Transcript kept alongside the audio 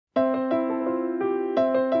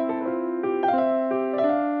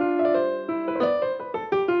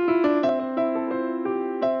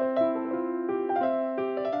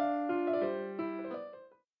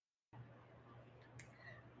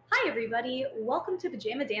everybody. Welcome to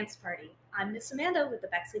Pajama Dance Party. I'm Miss Amanda with the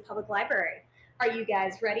Bexley Public Library. Are you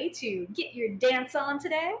guys ready to get your dance on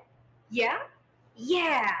today? Yeah?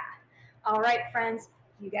 Yeah! Alright friends,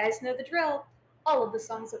 you guys know the drill. All of the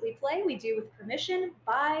songs that we play, we do with permission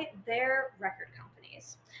by their record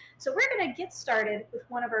companies. So we're going to get started with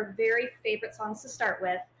one of our very favorite songs to start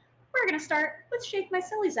with. We're going to start with Shake My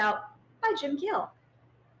Sillies Out by Jim Gill.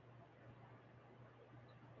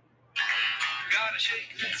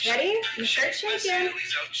 Ready? You start shaking.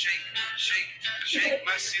 Shake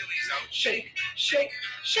my sillies out. Shake, shake,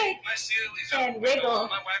 shake, my sillies out. And wiggle.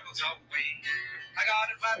 My waggles out. I got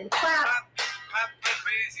it. Clap, and clap. Clap my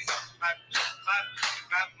crazies out. Clap, clap,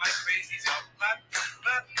 clap my crazies out. Clap,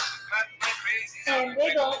 clap, clap my crazies out. And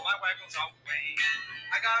wiggle. My waggles out.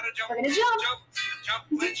 I gotta jump. We're gonna jump. Jump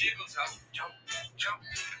my jiggles out. Jump, jump,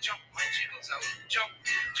 jump my jiggles out. Jump,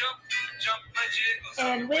 jump, jump my jiggles out.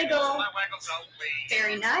 And wiggle. My waggles out.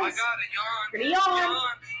 Very nice. I gotta yawn. Pretty yawn.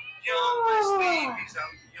 Yawn my sleepies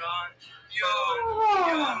out.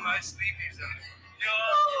 Yawn my sleepies out.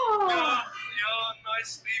 Yawn my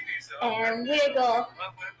sleepies out. And wiggle. My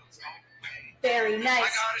waggles out. Very nice. I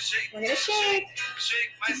gotta shake. We're gonna shake. Shake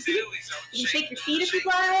my sillies out. You can shake your feet if you'd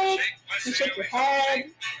like. You can shake your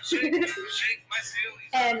head. Shake my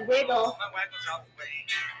sillies. And wiggle. My waggles out.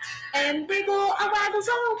 And wiggle our waggles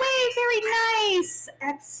all the way. Very nice.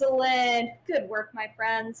 Excellent. Good work, my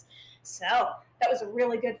friends. So, that was a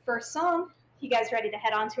really good first song. You guys ready to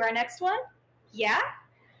head on to our next one? Yeah?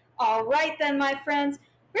 All right then, my friends.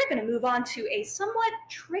 We're going to move on to a somewhat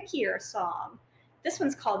trickier song. This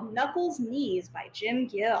one's called Knuckles Knees by Jim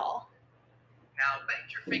Gill. Now bend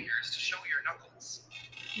your fingers to show your knuckles.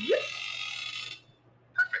 Yep.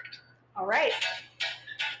 Perfect. All right.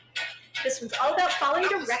 This one's all about following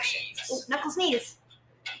Knuckles directions. knees. Ooh, Knuckles knees.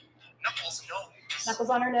 Knuckles nose. Knuckles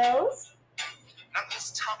on her nose.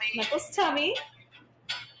 Knuckles tummy. Knuckles tummy.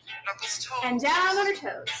 Knuckles toes. And down on her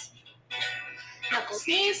toes. Knuckles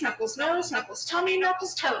knees, Knuckles nose, Knuckles tummy,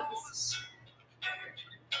 Knuckles toes.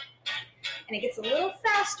 And it gets a little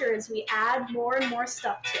faster as we add more and more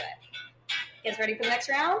stuff to it. You guys ready for the next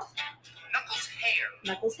round? Knuckles hair.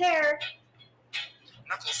 Knuckles hair.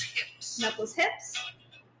 Knuckles hips. Knuckles hips.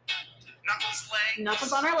 Knuckles legs.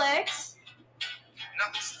 Knuckles on her legs.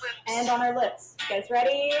 Knuckles lips. And on her lips. You guys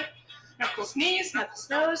ready? Knuckles knees, Knuckles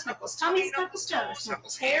nose, Knuckles tummy, Knuckles toes.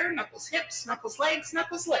 Knuckles hair, Knuckles hips, Knuckles legs,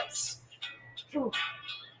 Knuckles lips. Whew.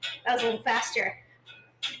 That was a little faster.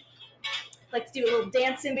 Like to do a little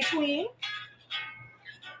dance in between.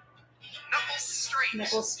 Knuckles straight.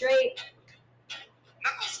 Knuckles straight.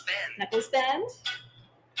 Knuckles bend. Knuckles bend.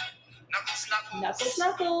 Knuckles knuckles. Knuckles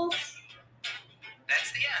knuckles.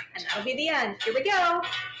 That's the end. And that'll be the end. Here we go.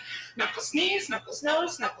 Knuckles knees, Knuckles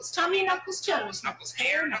nose, Knuckles tummy, Knuckles toes. Knuckles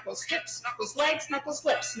hair, Knuckles hips, Knuckles legs, Knuckles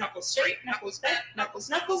lips. Knuckles straight, Knuckles bent, Knuckles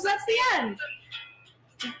knuckles. That's the end.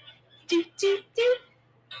 Do, do, do.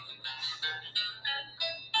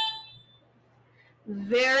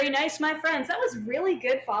 Very nice, my friends. That was really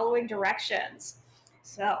good following directions.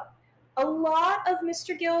 So, a lot of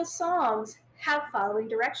Mr. Gill's songs have following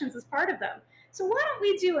directions as part of them. So why don't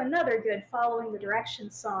we do another good following the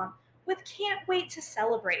directions song with Can't Wait to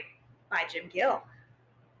Celebrate by Jim Gill.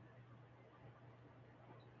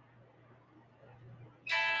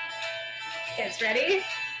 You guys ready? You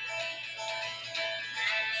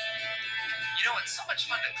know, it's so much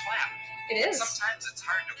fun to clap. It is. Sometimes it's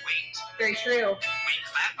hard to wait. Very true. We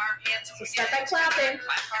clap our hands and So we start get by it together. clapping.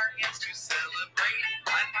 Clap our hands to celebrate.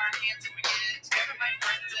 Clap our hands and we get it together, my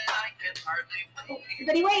friends, and I can hardly wait. Oh,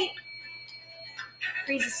 everybody wait.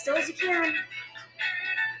 Freeze as still as you can.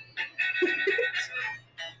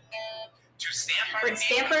 To stamp our We're gonna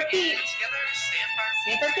stamp our feet. Together,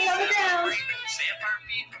 Stamp our feet on the ground. Stamp our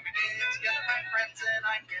feet when we get it together, my friends, and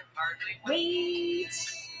I can hardly Wait.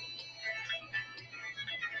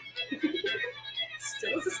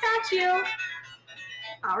 Still as a statue.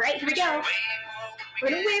 All right, here we go. We're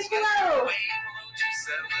gonna wave hello. Wave hello to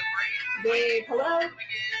celebrate. Wave hello. When we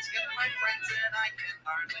get it together, my friends, and I can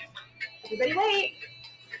hardly wait. Everybody wait.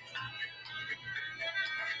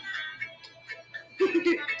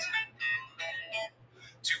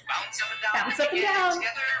 To bounce up and down. Bounce up and down.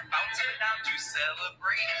 Together, bounce up and down to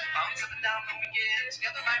celebrate. Bounce up and down when we get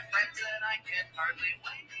together, my friends, and I can hardly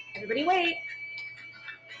wait. Everybody wait.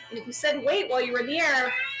 And if you said wait while you were in the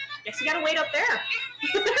air, guess you gotta wait up there.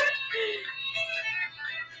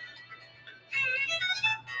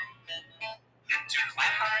 To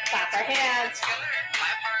clap our hands Clap our hands. together,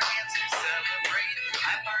 clap our hands to celebrate.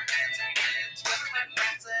 Clap our hands and we get together, my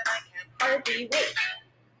friends, and I can Hardly wait.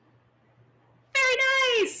 Very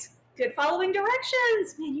nice. Good following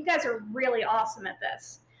directions. Man, you guys are really awesome at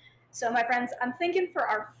this. So my friends, I'm thinking for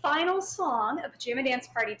our final song of Pajama Dance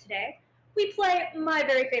Party today, we play my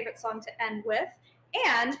very favorite song to end with,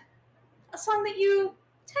 and a song that you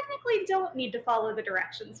technically don't need to follow the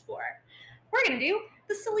directions for. We're going to do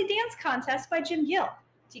the Silly Dance Contest by Jim Gill.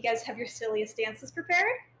 Do you guys have your silliest dances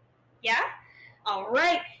prepared? Yeah? All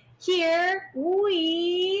right, here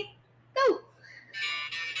we go.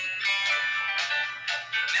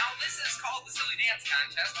 Now this is called the Silly Dance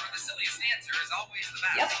Contest, where the silliest dancer is always the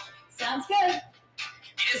best. Yep, sounds good.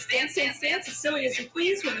 Just Dance, dance, dance as silly as you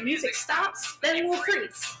please. When the music stops, then we'll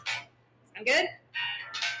freeze. Sound good?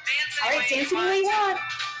 Dance All right, dance any way you want.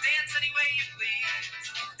 Dance any way you please.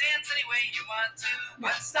 Dance any way you want to.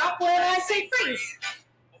 Now stop when I say freeze.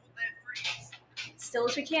 Hold that freeze. Still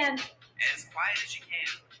as we can, As quiet as you can.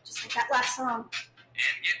 just like that last song.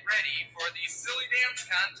 And get ready for the Silly Dance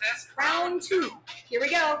Contest Round 2. Here we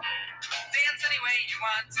go. Dance any way you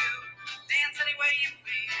want to. Dance any way you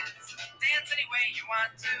please. Dance any way you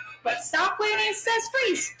want to. But stop when it says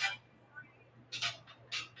freeze.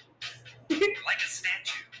 Like a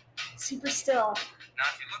statue. Super still. Now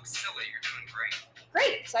if you look silly, you're doing great.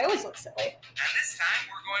 Great, so I always look silly. And this time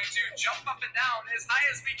we're going to jump up and down as high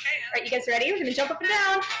as we can. All right, you guys ready? We're gonna jump up and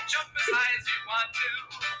down. Jump as high as you want to.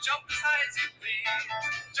 Jump as high as you please.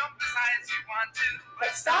 Jump as high as you want to.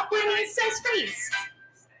 But stop when it says freeze.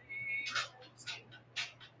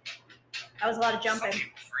 That was a lot of Some jumping.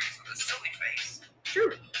 people freeze with a silly face.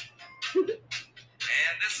 True.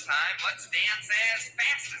 And this time, let's dance as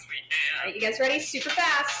fast as we All can. right, you guys ready? Super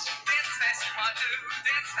fast. Dance as fast as you want to.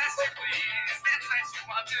 Dance as fast as you please. Dance as fast as you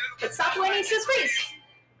want to. But stop when it says freeze.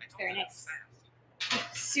 I told Very you nice.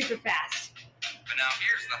 fast. Super fast. But now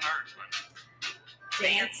here's the hard one.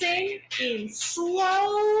 Dancing in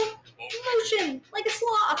slow motion, like a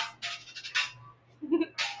sloth.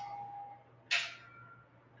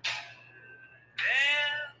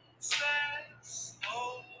 Dance as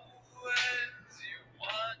slow as you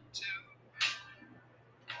want to.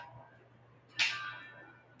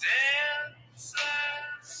 Dance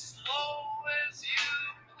as slow as you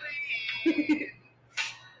please.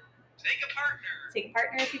 Take a partner. Take a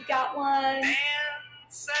partner if you've got one.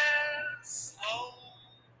 Dance as slow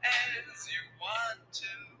as you want to.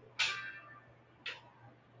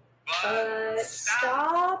 But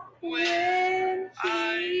stop when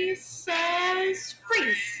he says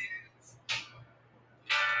freeze.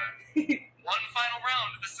 One final round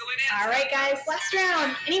of the silly dance. All right, guys, last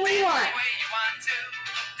round. Any way you want. Any way you want to.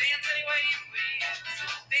 Dance any way you please.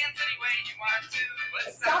 Dance any way you want to.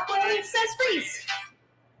 But stop when he says freeze.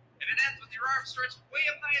 And it ends with your arms stretched way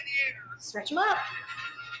up high in the air. Stretch them up.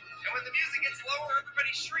 And when the music gets lower,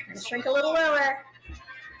 everybody shrinks. We're gonna shrink a little lower.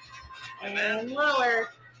 And then And lower.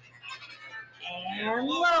 And lower. and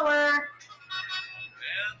lower.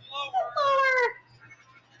 Lower.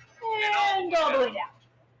 And all the way down.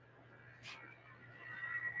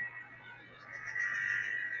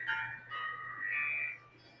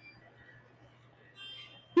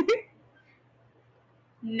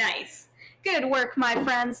 Nice. Good work, my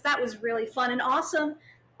friends. That was really fun and awesome.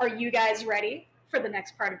 Are you guys ready for the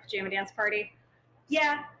next part of Pajama Dance Party?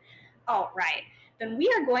 Yeah? All right. Then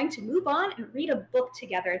we are going to move on and read a book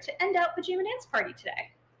together to end out Pajama Dance Party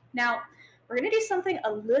today. Now, we're going to do something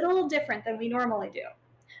a little different than we normally do.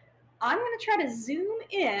 I'm going to try to zoom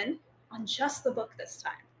in on just the book this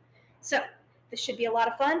time. So, this should be a lot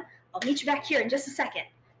of fun. I'll meet you back here in just a second.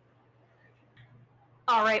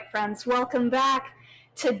 All right, friends, welcome back.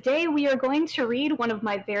 Today we are going to read one of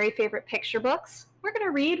my very favorite picture books. We're going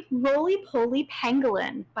to read Roly Poly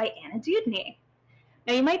Pangolin by Anna Dewdney.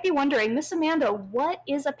 Now you might be wondering, Miss Amanda, what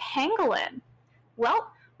is a pangolin?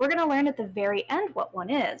 Well, we're going to learn at the very end what one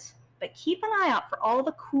is. But keep an eye out for all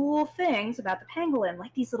the cool things about the pangolin,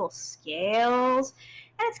 like these little scales,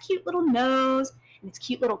 and its cute little nose, and its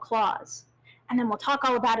cute little claws. And then we'll talk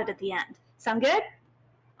all about it at the end. Sound good?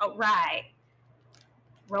 All right.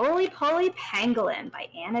 Roly Poly Pangolin by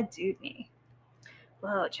Anna Dewdney.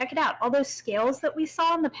 Whoa, check it out. All those scales that we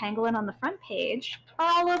saw on the pangolin on the front page are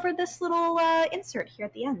all over this little insert here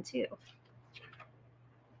at the end, too.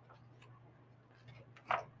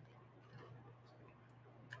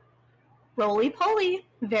 Roly Poly,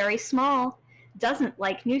 very small, doesn't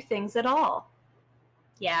like new things at all.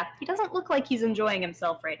 Yeah, he doesn't look like he's enjoying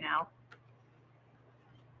himself right now.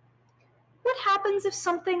 What happens if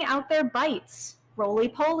something out there bites? Roly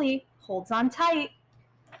Poly holds on tight.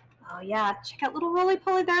 Oh yeah, check out little Roly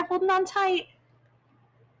Poly there holding on tight.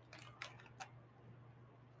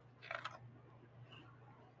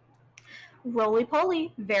 Roly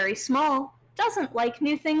Poly, very small, doesn't like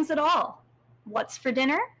new things at all. What's for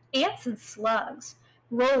dinner? Ants and slugs.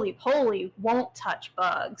 Roly Poly won't touch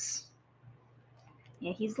bugs.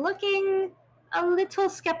 Yeah, he's looking a little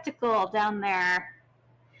skeptical down there.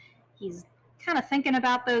 He's kind of thinking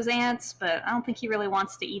about those ants, but I don't think he really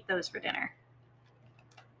wants to eat those for dinner.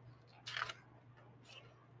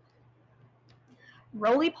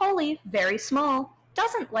 Roly Poly, very small,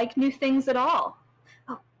 doesn't like new things at all.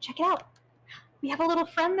 Oh, check it out. We have a little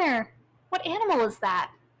friend there. What animal is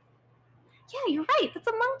that? Yeah, you're right, that's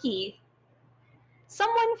a monkey.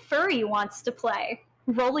 Someone furry wants to play.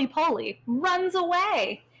 Roly Poly runs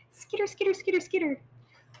away. Skitter, skitter, skitter, skitter.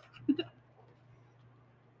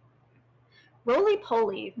 Roly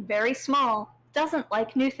Poly, very small, doesn't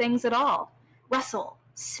like new things at all. Rustle,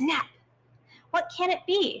 snap. What can it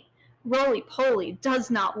be? Roly Poly does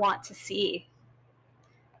not want to see.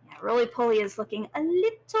 Yeah, Roly Poly is looking a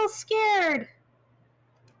little scared.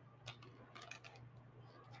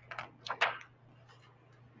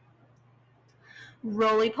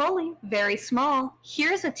 Roly Poly, very small,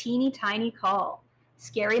 hears a teeny tiny call.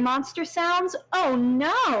 Scary monster sounds? Oh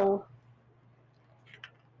no!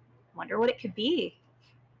 Wonder what it could be.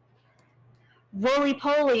 Roly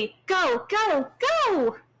Poly, go, go,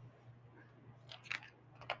 go!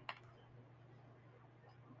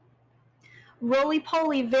 Roly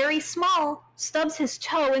Poly, very small, stubs his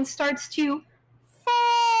toe and starts to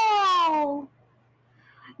fall.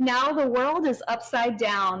 Now the world is upside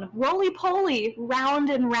down. Roly Poly, round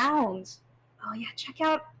and round. Oh yeah, check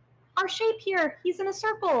out our shape here. He's in a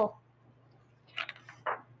circle.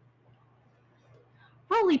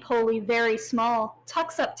 Roly Poly, very small,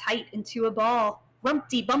 tucks up tight into a ball.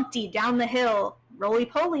 Rumpty bumpty down the hill. Roly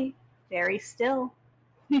Poly, very still.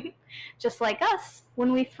 Just like us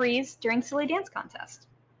when we freeze during silly dance contest.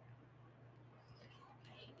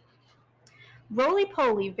 Roly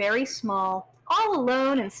Poly, very small, all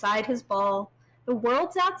alone inside his ball. The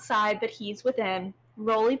world's outside, but he's within.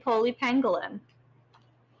 Roly Poly Pangolin.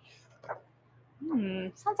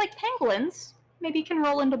 Sounds like pangolins maybe can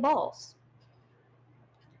roll into balls.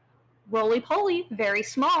 Roly Poly, very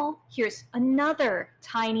small, hears another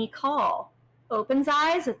tiny call. Opens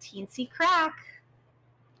eyes a teensy crack.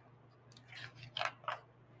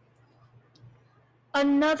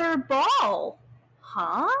 Another ball,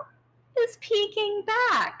 huh? Is peeking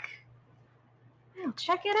back. Oh,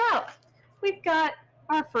 check it out. We've got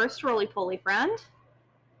our first Roly Poly friend, and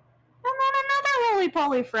then another Roly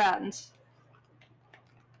Poly friend.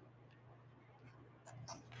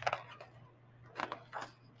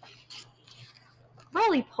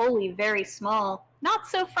 Roly Poly, very small, not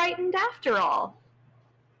so frightened after all.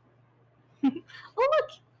 Oh look,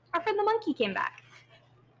 our friend the monkey came back.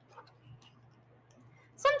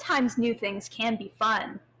 Sometimes new things can be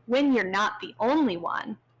fun when you're not the only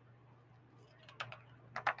one.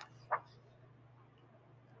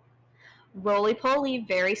 Roly Poly,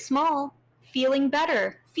 very small, feeling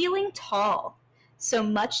better, feeling tall. So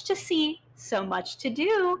much to see, so much to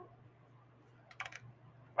do.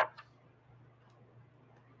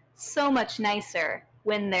 So much nicer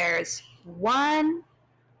when there's 1,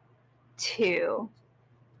 2.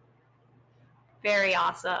 Very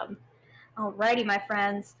awesome. Alrighty, my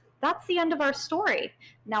friends, that's the end of our story.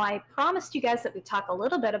 Now, I promised you guys that we'd talk a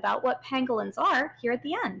little bit about what pangolins are here at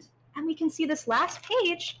the end. And we can see this last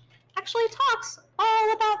page actually talks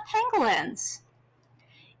all about pangolins.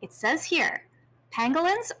 It says here,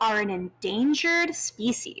 pangolins are an endangered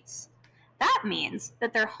species. That means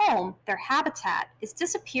that their home, their habitat, is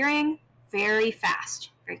disappearing very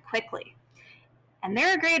fast, very quickly. And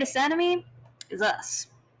their greatest enemy is us.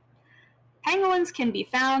 Pangolins can be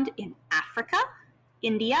found in Africa,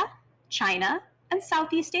 India, China, and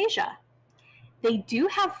Southeast Asia. They do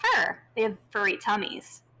have fur, they have furry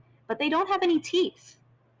tummies, but they don't have any teeth.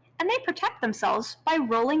 And they protect themselves by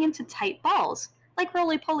rolling into tight balls, like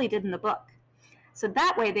Roly Poly did in the book. So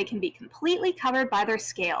that way they can be completely covered by their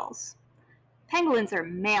scales. Pangolins are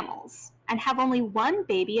mammals and have only one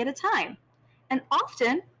baby at a time, and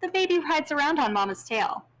often the baby rides around on mama's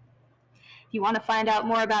tail. If you want to find out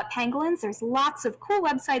more about pangolins, there's lots of cool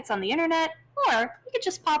websites on the internet, or you could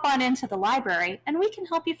just pop on into the library and we can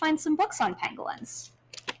help you find some books on pangolins.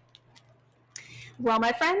 Well,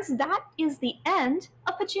 my friends, that is the end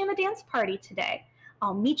of Pajama Dance Party today.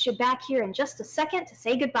 I'll meet you back here in just a second to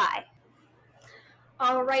say goodbye.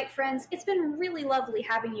 All right, friends, it's been really lovely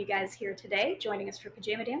having you guys here today, joining us for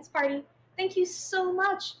Pajama Dance Party. Thank you so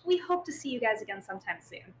much. We hope to see you guys again sometime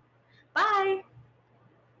soon. Bye!